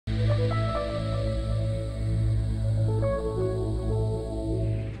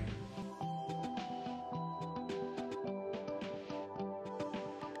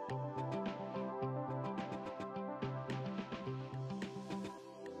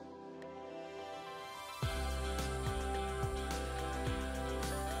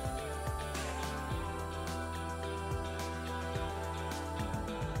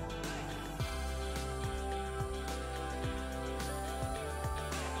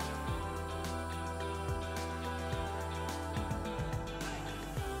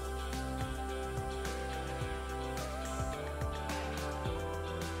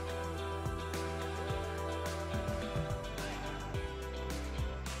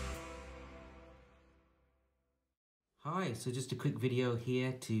Hi, so just a quick video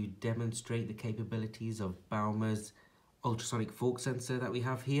here to demonstrate the capabilities of Baumer's ultrasonic fork sensor that we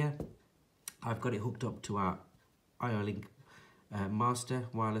have here. I've got it hooked up to our UL06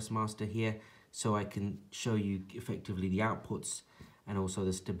 wireless master here, so I can show you effectively the outputs and also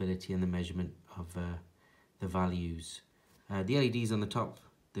the stability and the measurement of the values. The LEDs on the top,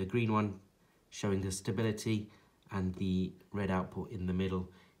 the green one showing the stability, and the red output in the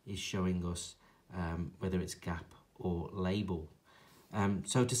middle is showing us whether it's gap or label.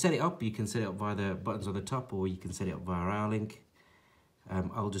 So to set it up, you can set it up via the buttons on the top, or you can set it up via our link.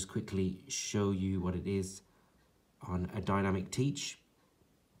 I'll just quickly show you what it is on a dynamic teach.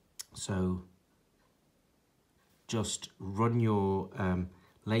 So just run your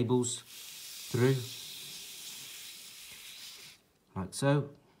labels through like so,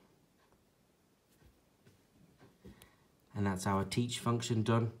 and that's our teach function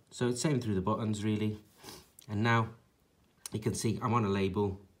done. So it's same through the buttons really. And now you can see I'm on a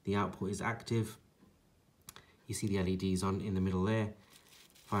label, the output is active. You see the LEDs on in the middle there.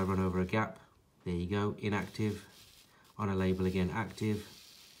 If I run over a gap, there you go, inactive. On a label again, active.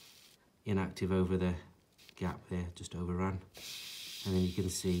 Inactive over the gap there, just overrun. And then you can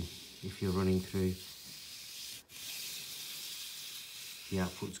see if you're running through, the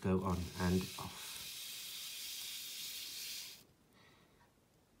outputs go on and off.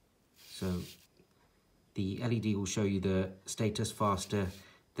 So the LED will show you the status faster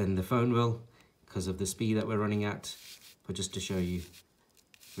than the phone will because of the speed that we're running at, but just to show you,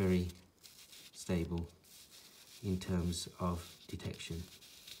 very stable in terms of detection.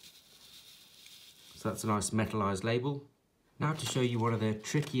 So that's a nice metalized label. Now to show you one of the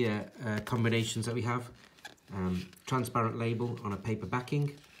trickier combinations that we have, transparent label on a paper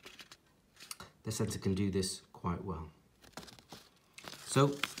backing. The sensor can do this quite well.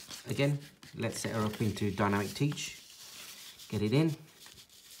 So again, let's set her up into dynamic teach. Get it in,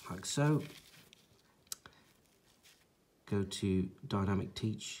 like so. Go to dynamic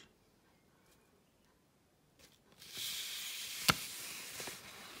teach.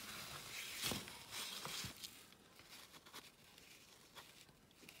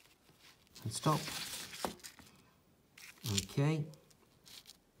 And stop. Okay.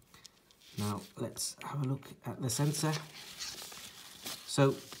 Now let's have a look at the sensor.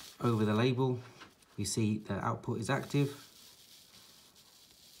 So over the label, we see the output is active.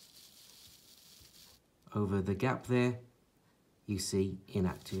 Over the gap there, you see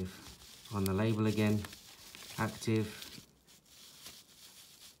inactive. On the label again, active.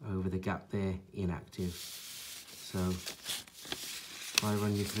 Over the gap there, inactive. So if I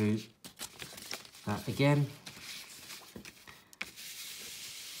run you through that again,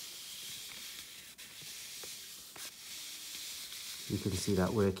 you can see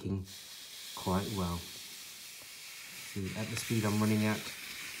that working quite well. See, at the speed I'm running at,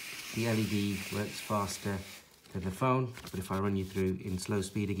 the LED works faster than the phone, but if I run you through in slow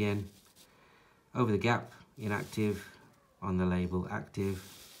speed again, over the gap, inactive, on the label, active.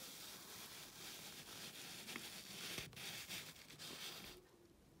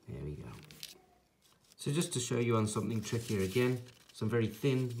 There we go. So just to show you on something trickier again, some very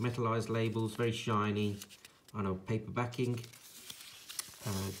thin metalized labels, very shiny, on a paper backing.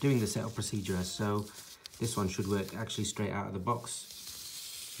 Doing the setup procedure as so. This one should work actually straight out of the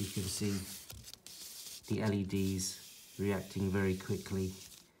box. You can see the LEDs reacting very quickly,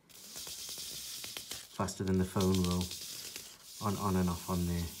 faster than the phone will, on and off on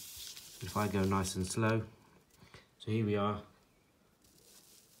there. If I go nice and slow, so here we are,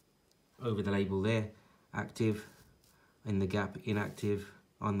 over the label there, active, in the gap, inactive,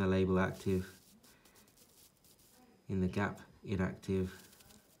 on the label, active, in the gap, inactive.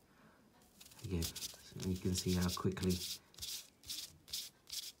 Again, so you can see how quickly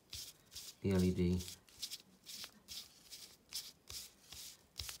the LED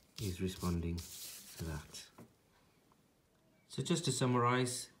is responding to that. So just to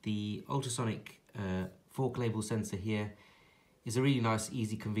summarize, the ultrasonic fork label sensor here is a really nice,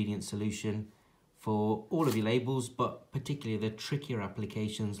 easy, convenient solution for all of your labels, but particularly the trickier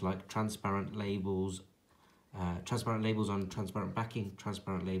applications like transparent labels on transparent backing,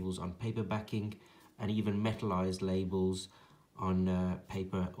 transparent labels on paper backing, and even metalized labels on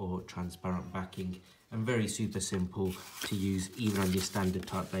paper or transparent backing, and very super simple to use even on your standard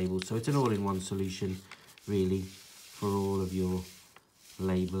type labels. So it's an all-in-one solution really for all of your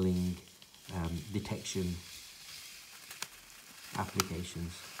labeling detection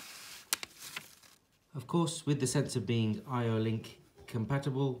applications. Of course, with the sensor being UL06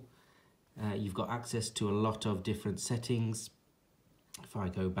 compatible, you've got access to a lot of different settings. If I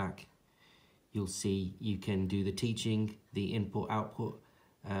go back you'll see you can do the teaching, the input-output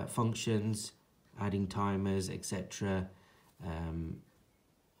functions, adding timers, etc.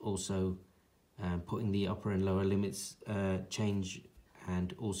 Also putting the upper and lower limits change,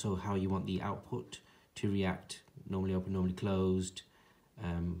 and also how you want the output to react, normally open, normally closed,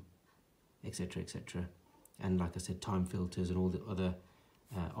 etc, etc. And like I said, time filters and all the other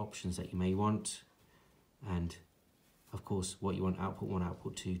options that you may want, and of course what you want output 1,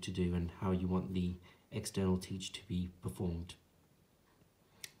 output 2 to do, and how you want the external teach to be performed.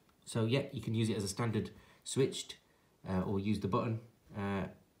 So yeah, you can use it as a standard switched, or use the button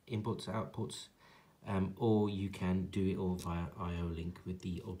inputs, outputs, or you can do it all via IO link with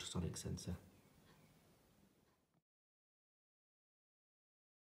the ultrasonic sensor.